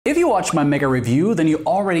If you watched my Mega review, then you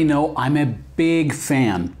already know I'm a big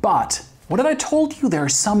fan. But what if I told you there are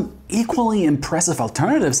some equally impressive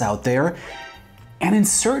alternatives out there, and in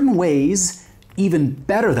certain ways, even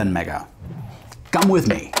better than Mega? Come with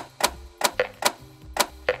me.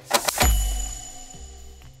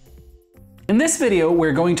 In this video,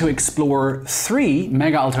 we're going to explore 3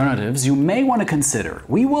 Mega alternatives you may want to consider.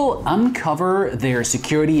 We will uncover their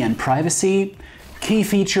security and privacy, key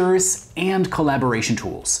features, and collaboration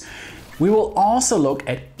tools. We will also look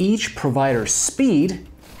at each provider's speed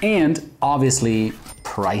and, obviously,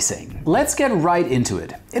 pricing. Let's get right into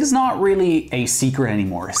it. It is not really a secret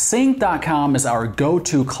anymore. Sync.com is our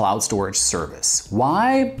go-to cloud storage service.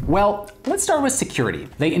 Why? Well, let's start with security.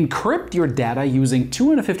 They encrypt your data using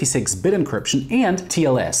 256-bit encryption and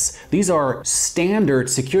TLS. These are standard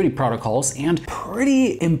security protocols and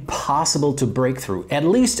pretty impossible to break through, at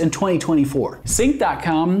least in 2024.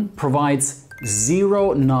 Sync.com provides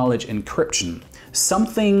zero-knowledge encryption,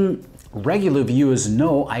 something regular viewers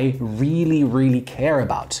know I really care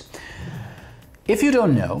about. If you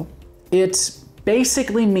don't know, it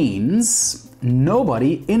basically means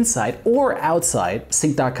nobody inside or outside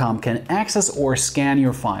Sync.com can access or scan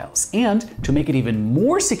your files. And to make it even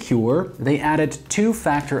more secure, they added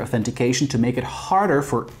 2-factor authentication to make it harder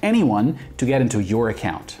for anyone to get into your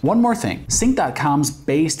account. One more thing, Sync.com's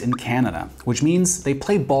based in Canada, which means they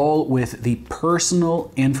play ball with the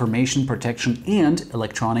Personal Information Protection and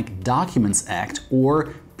Electronic Documents Act,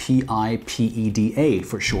 or PIPEDA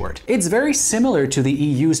for short. It's very similar to the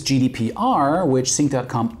EU's GDPR, which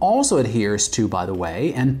Sync.com also adheres to, by the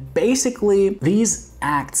way, and basically these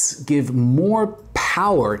acts give more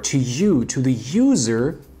power to you, to the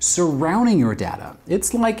user surrounding your data.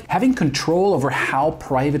 It's like having control over how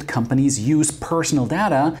private companies use personal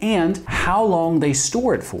data and how long they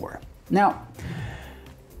store it for. Now,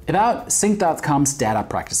 about Sync.com's data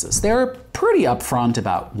practices, they're pretty upfront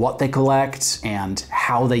about what they collect and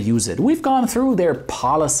how they use it. We've gone through their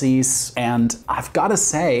policies, and I've got to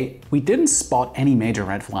say, we didn't spot any major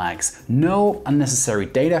red flags. No unnecessary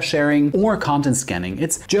data sharing or content scanning.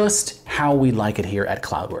 It's just how we like it here at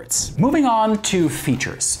CloudWords. Moving on to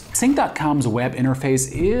features. Sync.com's web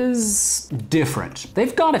interface is different.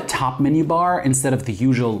 They've got a top menu bar instead of the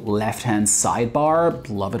usual left-hand sidebar.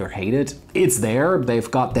 Love it or hate it, it's there. They've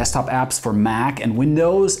got desktop apps for Mac and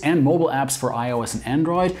Windows and mobile apps for iOS and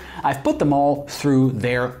Android. I've put them all through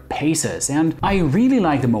their paces, and I really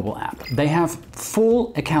like the mobile app. They have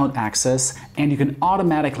full account access, and you can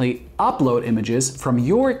automatically upload images from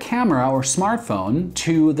your camera or smartphone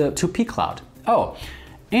to pCloud. Oh,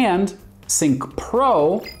 and Sync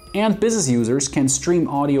Pro and business users can stream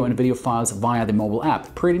audio and video files via the mobile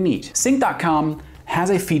app. Pretty neat. Sync.com has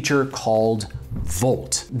a feature called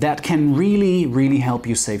Vault that can really help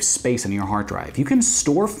you save space on your hard drive. You can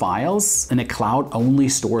store files in a cloud-only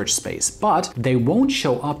storage space, but they won't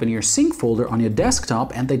show up in your sync folder on your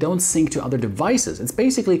desktop, and they don't sync to other devices. It's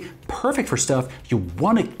basically perfect for stuff you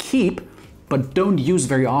want to keep but don't use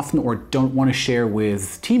very often or don't want to share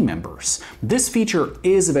with team members. This feature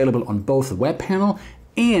is available on both the web panel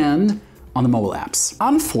and on the mobile apps.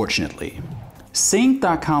 Unfortunately,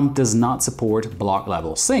 Sync.com does not support block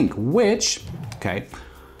level sync, which, okay,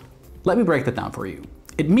 let me break that down for you.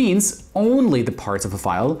 It means only the parts of a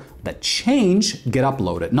file that change get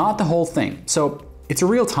uploaded, not the whole thing. So it's a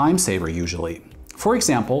real time saver usually. For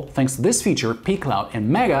example, thanks to this feature, pCloud and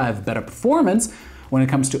Mega have better performance when it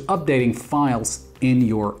comes to updating files in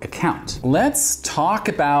your account. Let's talk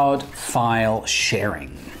about file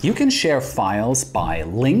sharing. You can share files by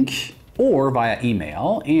link or via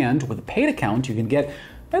email, and with a paid account, you can get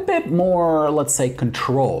a bit more, let's say,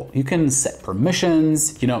 control. You can set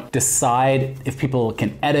permissions, decide if people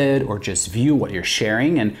can edit or just view what you're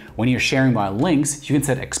sharing. And when you're sharing via links, you can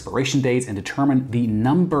set expiration dates and determine the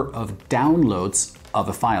number of downloads of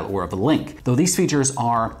a file or of a link. Though these features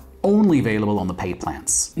are only available on the paid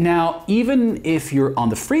plans. Now, even if you're on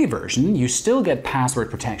the free version, you still get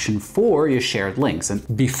password protection for your shared links.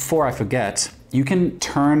 And before I forget, you can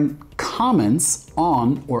turn comments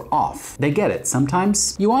on or off. They get it.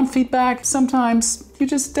 Sometimes you want feedback, sometimes you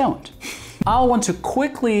just don't. I'll want to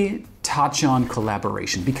quickly touch on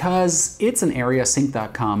collaboration because it's an area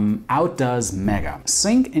Sync.com outdoes Mega.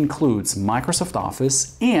 Sync includes Microsoft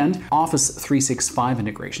Office and Office 365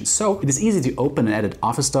 integration, so it is easy to open and edit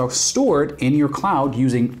Office docs stored in your cloud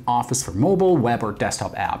using Office for mobile, web, or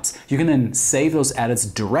desktop apps. You can then save those edits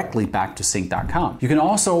directly back to Sync.com. You can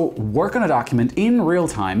also work on a document in real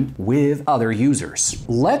time with other users.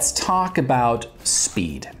 Let's talk about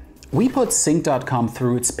speed. We put Sync.com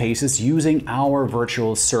through its paces using our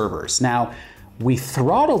virtual servers. Now, we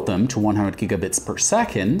throttled them to 100 gigabits per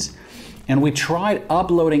second, and we tried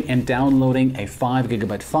uploading and downloading a 5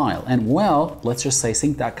 gigabyte file. And well, let's just say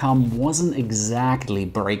Sync.com wasn't exactly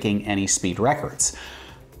breaking any speed records.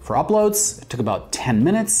 For uploads, it took about 10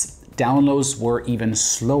 minutes. Downloads were even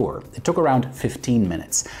slower. It took around 15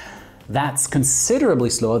 minutes. That's considerably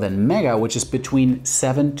slower than Mega, which is between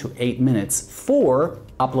 7 to 8 minutes for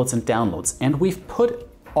uploads and downloads. And we've put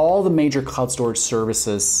all the major cloud storage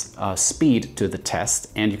services speed to the test,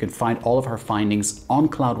 and you can find all of our findings on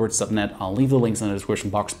cloudwords.net. I'll leave the links in the description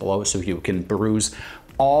box below so you can peruse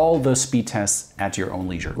all the speed tests at your own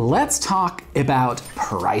leisure. Let's talk about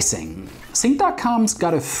pricing. Sync.com's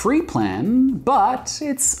got a free plan, but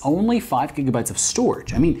it's only 5 gigabytes of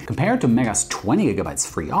storage. I mean, compared to Mega's 20 gigabytes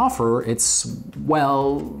free offer, it's,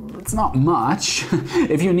 well, it's not much.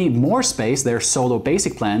 If you need more space, their solo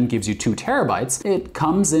basic plan gives you 2 terabytes. It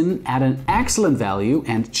comes in at an excellent value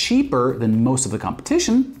and cheaper than most of the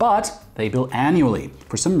competition, but they bill annually.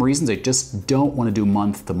 For some reason, they just don't want to do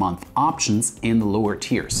month-to-month options in the lower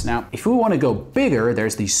tiers. Now, if we want to go bigger,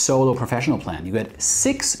 there's the solo professional plan. You get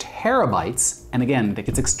 6 terabytes, and again,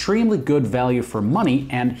 it's extremely good value for money,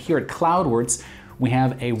 and here at CloudWords, we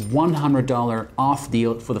have a $100 off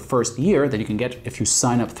deal for the first year that you can get if you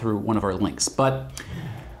sign up through one of our links. But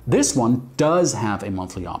this one does have a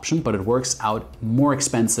monthly option, but it works out more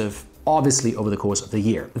expensive, obviously, over the course of the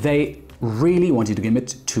year. They really want you to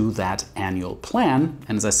commit to that annual plan.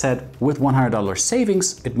 And as I said, with $100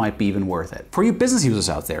 savings, it might be even worth it. For you business users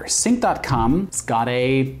out there, Sync.com's got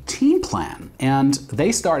a team plan, and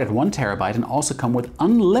they start at 1 terabyte and also come with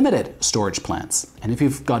unlimited storage plans. And if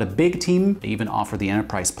you've got a big team, they even offer the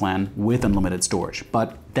enterprise plan with unlimited storage.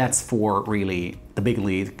 But that's for really the big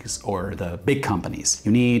leagues or the big companies.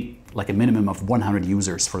 You need like a minimum of 100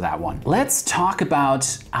 users for that one. Let's talk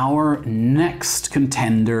about our next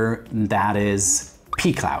contender, that is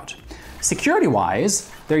pCloud. Security-wise,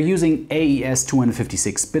 they're using AES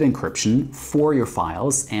 256-bit encryption for your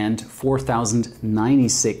files and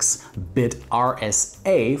 4096-bit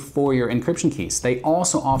RSA for your encryption keys. They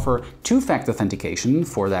also offer 2-factor authentication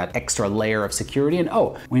for that extra layer of security. And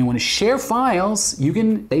oh, when you want to share files, you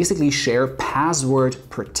can basically share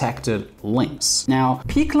password-protected links. Now,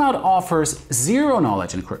 pCloud offers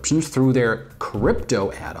zero-knowledge encryption through their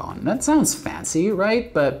crypto add-on. That sounds fancy,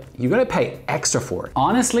 right? But you gotta pay extra for it.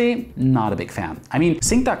 Honestly, not a big fan. I mean,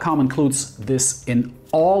 Sync.com includes this in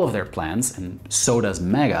all of their plans, and so does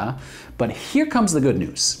Mega, but here comes the good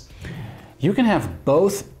news. You can have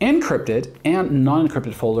both encrypted and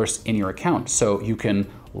non-encrypted folders in your account, so you can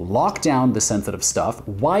lock down the sensitive stuff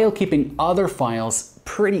while keeping other files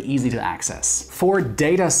pretty easy to access. For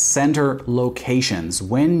data center locations,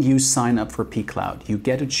 when you sign up for pCloud, you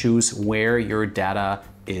get to choose where your data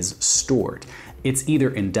is stored. It's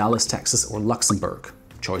either in Dallas, Texas, or Luxembourg.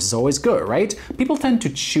 Choice is always good, right? People tend to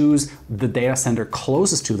choose the data center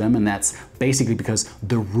closest to them, and that's basically because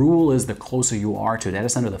the rule is the closer you are to a data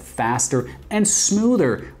center, the faster and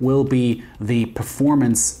smoother will be the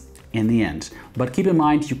performance in the end. But keep in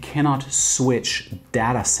mind, you cannot switch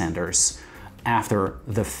data centers after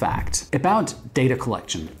the fact. About data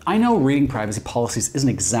collection. I know reading privacy policies isn't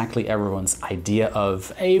exactly everyone's idea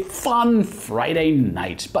of a fun Friday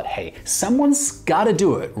night, but hey, someone's gotta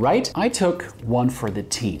do it, right? I took one for the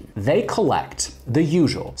team. They collect the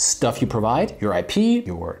usual stuff you provide, your IP,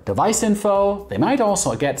 your device info. They might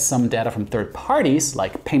also get some data from third parties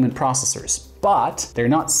like payment processors, but they're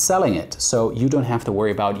not selling it, so you don't have to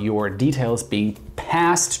worry about your details being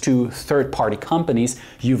passed to third-party companies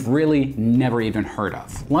you've really never even heard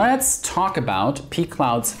of. Let's talk about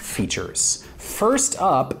pCloud's features. First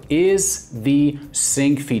up is the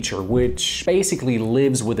sync feature, which basically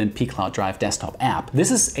lives within pCloud Drive desktop app.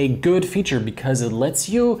 This is a good feature because it lets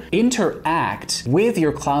you interact with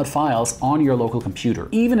your cloud files on your local computer.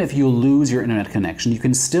 Even if you lose your internet connection, you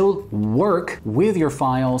can still work with your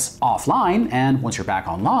files offline, and once you're back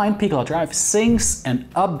online, pCloud Drive syncs and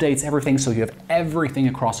updates everything so you have everything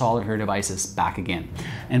across all of your devices back again.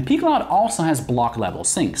 And pCloud also has block level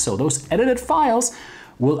sync, so those edited files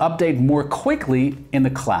will update more quickly in the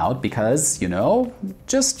cloud because, you know,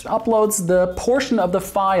 just uploads the portion of the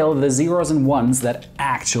file, the zeros and ones that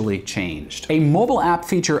actually changed. A mobile app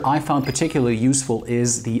feature I found particularly useful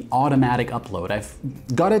is the automatic upload. I've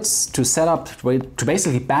got it to set up to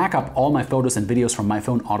basically back up all my photos and videos from my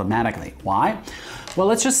phone automatically. Why? Well,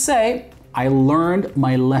 let's just say I learned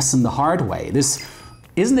my lesson the hard way. This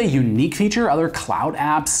isn't a unique feature. Other cloud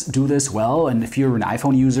apps do this well, and if you're an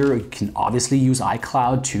iPhone user, you can obviously use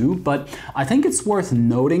iCloud too, but I think it's worth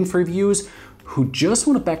noting for viewers who just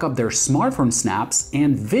want to back up their smartphone snaps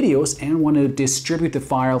and videos and want to distribute the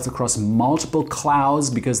files across multiple clouds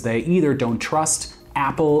because they either don't trust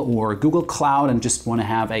Apple or Google Cloud and just want to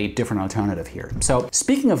have a different alternative here. So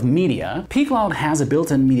speaking of media, pCloud has a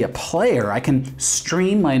built-in media player. I can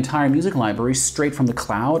stream my entire music library straight from the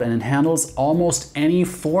cloud, and it handles almost any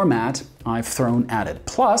format I've thrown at it.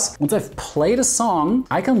 Plus, once I've played a song,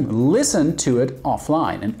 I can listen to it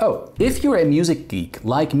offline. And oh, if you're a music geek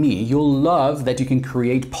like me, you'll love that you can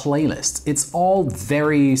create playlists. It's all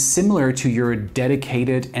very similar to your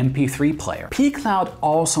dedicated MP3 player. pCloud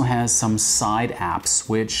also has some side apps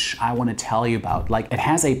which I want to tell you about. Like, it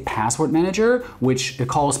has a password manager which it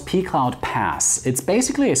calls pCloud Pass. It's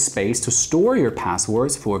basically a space to store your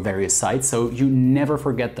passwords for various sites so you never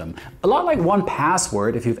forget them. A lot like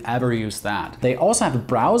 1Password if you've ever used that. They also have a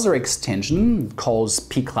browser extension called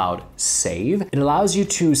pCloud Save. It allows you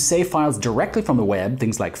to save files directly from the web,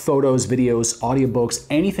 things like photos, videos, audiobooks,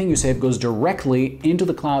 anything you save goes directly into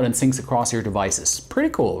the cloud and syncs across your devices. Pretty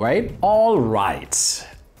cool, right? All right,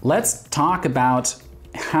 let's talk about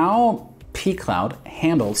how pCloud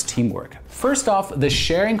handles teamwork. First off, the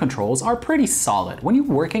sharing controls are pretty solid. When you're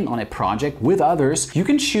working on a project with others, you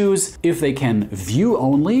can choose if they can view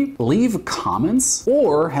only, leave comments,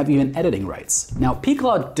 or have even editing rights. Now,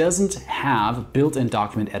 pCloud doesn't have built-in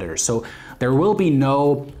document editors, so there will be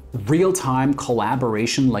no real-time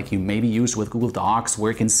collaboration like you maybe use with Google Docs,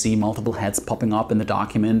 where you can see multiple heads popping up in the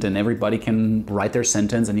document and everybody can write their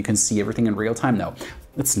sentence and you can see everything in real time. No,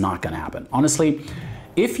 it's not gonna happen. Honestly,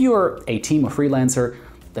 if you're a team or freelancer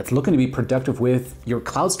that's looking to be productive with your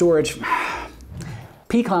cloud storage,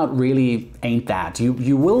 pCloud really ain't that.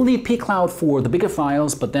 You will need pCloud for the bigger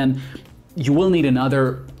files, but then you will need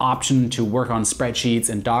another option to work on spreadsheets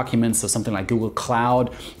and documents, so something like Google Cloud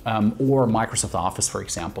or Microsoft Office, for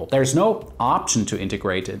example. There's no option to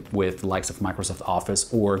integrate it with the likes of Microsoft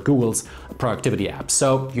Office or Google's productivity apps.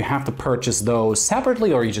 So you have to purchase those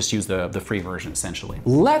separately, or you just use the free version essentially.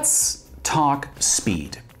 Let's talk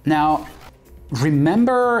speed. Now,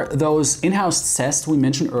 remember those in-house tests we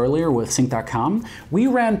mentioned earlier with Sync.com? We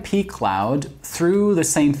ran pCloud through the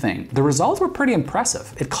same thing. The results were pretty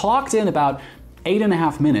impressive. It clocked in about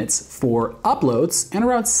 8.5 minutes for uploads and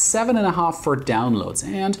around 7.5 for downloads.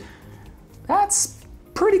 And that's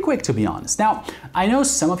pretty quick, to be honest. Now, I know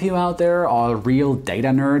some of you out there are real data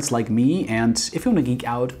nerds like me, and if you want to geek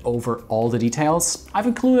out over all the details, I've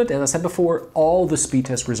included, as I said before, all the speed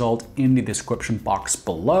test result in the description box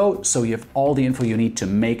below, so you have all the info you need to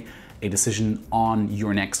make a decision on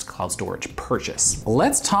your next cloud storage purchase.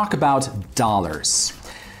 Let's talk about dollars.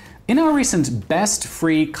 In our recent Best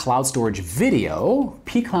Free Cloud Storage video,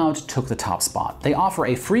 pCloud took the top spot. They offer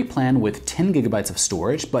a free plan with 10 gigabytes of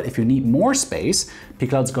storage, but if you need more space,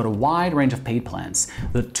 pCloud's got a wide range of paid plans.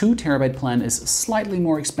 The 2 terabyte plan is slightly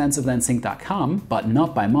more expensive than Sync.com, but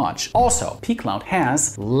not by much. Also, pCloud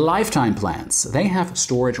has lifetime plans. They have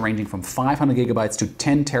storage ranging from 500 gigabytes to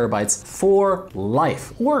 10 terabytes for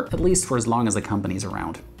life, or at least for as long as the company's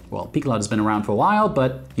around. Well, pCloud has been around for a while,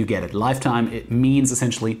 but you get it. Lifetime, it means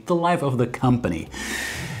essentially the life of the company.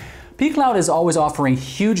 pCloud is always offering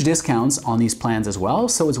huge discounts on these plans as well,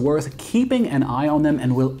 so it's worth keeping an eye on them,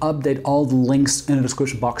 and we'll update all the links in the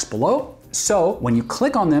description box below. So when you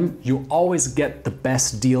click on them, you always get the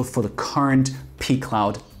best deal for the current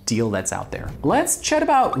pCloud deal that's out there. Let's chat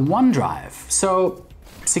about OneDrive. So,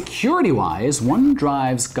 security-wise,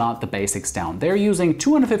 OneDrive's got the basics down. They're using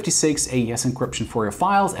 256 AES encryption for your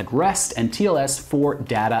files at rest and TLS for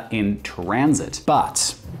data in transit.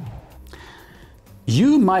 But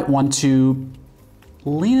you might want to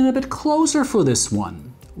lean in a bit closer for this one.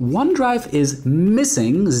 OneDrive is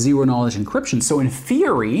missing zero-knowledge encryption, so in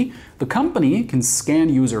theory, the company can scan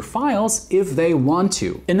user files if they want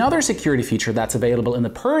to. Another security feature that's available in the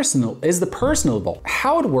personal vault.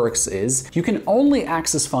 How it works is you can only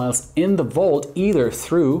access files in the vault either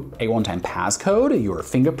through a one-time passcode, your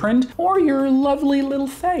fingerprint, or your lovely little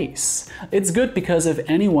face. It's good because if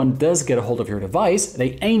anyone does get a hold of your device,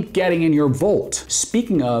 they ain't getting in your vault.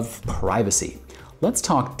 Speaking of privacy, let's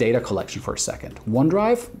talk data collection for a second.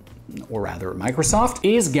 OneDrive, or rather Microsoft,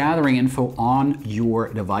 is gathering info on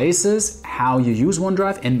your devices, how you use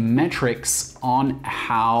OneDrive, and metrics on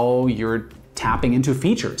how you're tapping into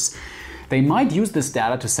features. They might use this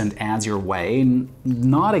data to send ads your way,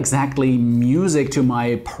 not exactly music to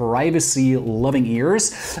my privacy-loving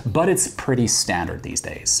ears, but it's pretty standard these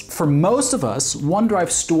days. For most of us,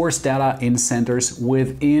 OneDrive stores data in centers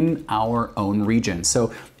within our own region.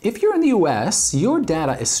 So if you're in the US, your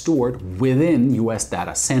data is stored within US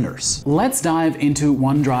data centers. Let's dive into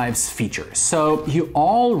OneDrive's features. So you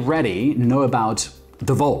already know about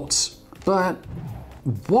the vault. But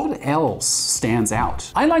what else stands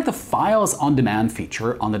out? I like the Files on Demand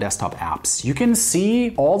feature on the desktop apps. You can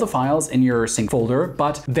see all the files in your sync folder,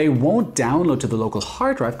 but they won't download to the local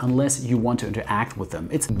hard drive unless you want to interact with them.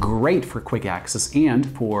 It's great for quick access and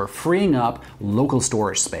for freeing up local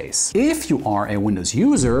storage space. If you are a Windows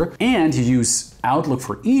user and you use Outlook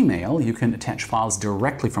for email, you can attach files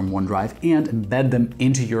directly from OneDrive and embed them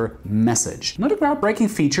into your message. Not a groundbreaking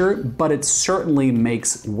feature, but it certainly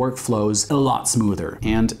makes workflows a lot smoother.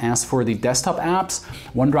 And as for the desktop apps,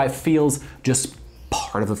 OneDrive feels just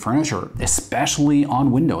part of the furniture, especially on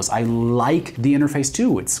Windows. I like the interface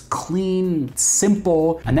too. It's clean,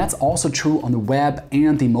 simple, and that's also true on the web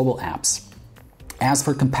and the mobile apps. As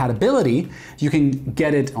for compatibility, you can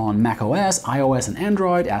get it on macOS, iOS, and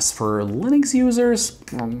Android. As for Linux users,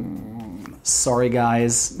 sorry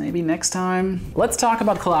guys, maybe next time. Let's talk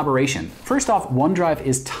about collaboration. First off, OneDrive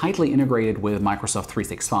is tightly integrated with Microsoft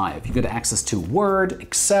 365. You get access to Word,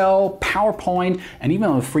 Excel, PowerPoint, and even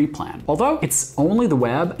on the free plan. Although it's only the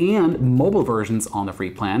web and mobile versions on the free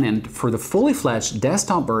plan, and for the fully fledged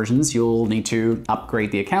desktop versions, you'll need to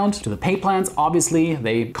upgrade the account to the paid plans. Obviously,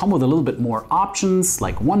 they come with a little bit more options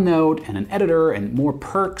like OneNote and an editor and more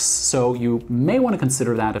perks, so you may want to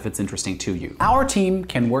consider that if it's interesting to you. Our team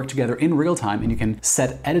can work together in real time and you can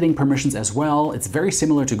set editing permissions as well. It's very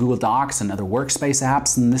similar to Google Docs and other workspace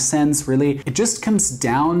apps in this sense, really. It just comes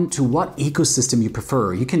down to what ecosystem you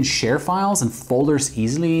prefer. You can share files and folders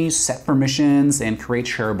easily, set permissions, and create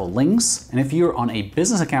shareable links. And if you're on a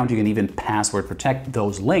business account, you can even password protect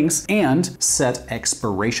those links and set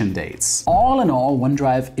expiration dates. All in all,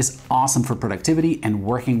 OneDrive is awesome for productivity and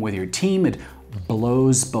working with your team. It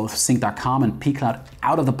blows both Sync.com and pCloud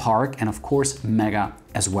out of the park, and of course Mega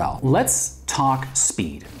as well. Let's talk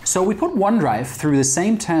speed. So we put OneDrive through the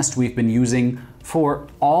same test we've been using for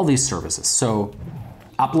all these services. So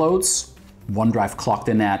uploads, OneDrive clocked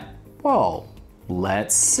in at, well,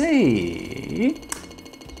 let's see,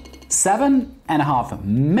 7.5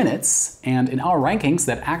 minutes, and in our rankings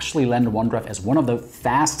that actually land OneDrive as one of the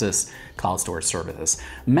fastest cloud storage services.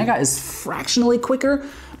 Mega is fractionally quicker,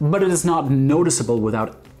 but it is not noticeable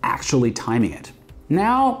without actually timing it.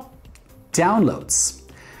 Now, downloads.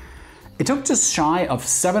 It took just shy of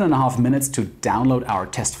 7.5 minutes to download our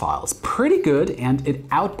test files. Pretty good, and it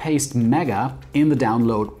outpaced Mega in the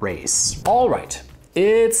download race. All right.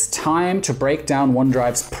 It's time to break down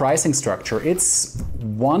OneDrive's pricing structure. Its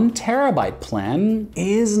 1 terabyte plan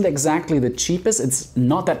isn't exactly the cheapest. It's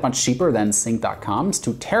not that much cheaper than Sync.com's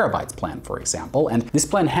 2 terabytes plan, for example. And this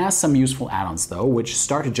plan has some useful add-ons though, which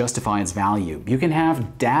start to justify its value. You can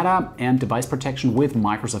have data and device protection with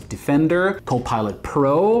Microsoft Defender, Copilot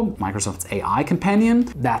Pro, Microsoft's AI companion.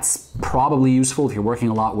 That's probably useful if you're working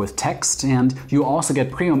a lot with text. And you also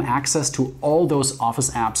get premium access to all those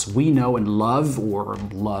Office apps we know and love, or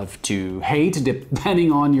love to hate,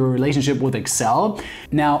 depending on your relationship with Excel.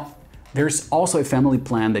 Now, there's also a family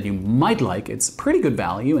plan that you might like. It's pretty good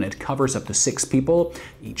value and it covers up to 6 people.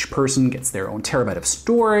 Each person gets their own terabyte of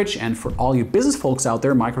storage, and for all you business folks out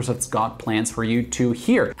there, Microsoft's got plans for you too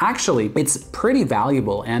here. Actually, it's pretty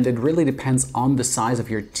valuable and it really depends on the size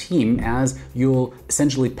of your team, as you'll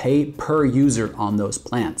essentially pay per user on those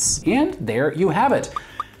plans. And there you have it.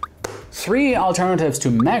 3 alternatives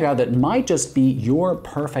to Mega that might just be your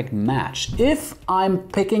perfect match. If I'm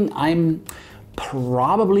picking, I'm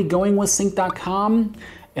probably going with Sync.com.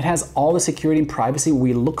 It has all the security and privacy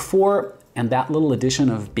we look for, and that little addition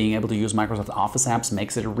of being able to use Microsoft Office apps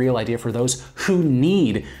makes it a real idea for those who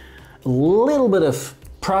need a little bit of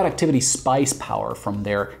productivity spice power from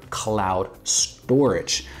their cloud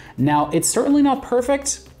storage. Now, it's certainly not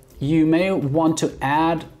perfect. You may want to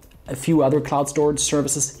add a few other cloud storage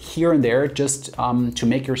services here and there just to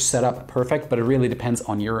make your setup perfect, but it really depends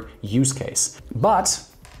on your use case. But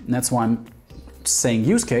that's why I'm saying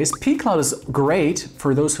use case. pCloud is great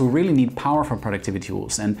for those who really need powerful productivity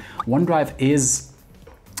tools, and OneDrive is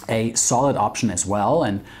a solid option as well.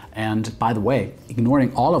 And by the way,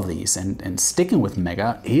 ignoring all of these and sticking with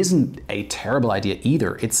Mega isn't a terrible idea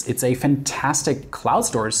either. It's a fantastic cloud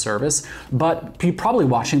storage service, but you're probably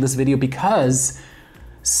watching this video because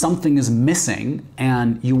something is missing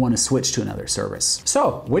and you want to switch to another service.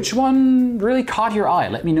 So which one really caught your eye?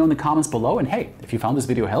 Let me know in the comments below. And hey, if you found this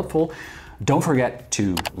video helpful, don't forget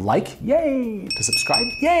to like, yay, to subscribe,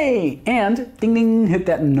 yay, and ding ding, hit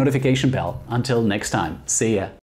that notification bell. Until next time, see ya.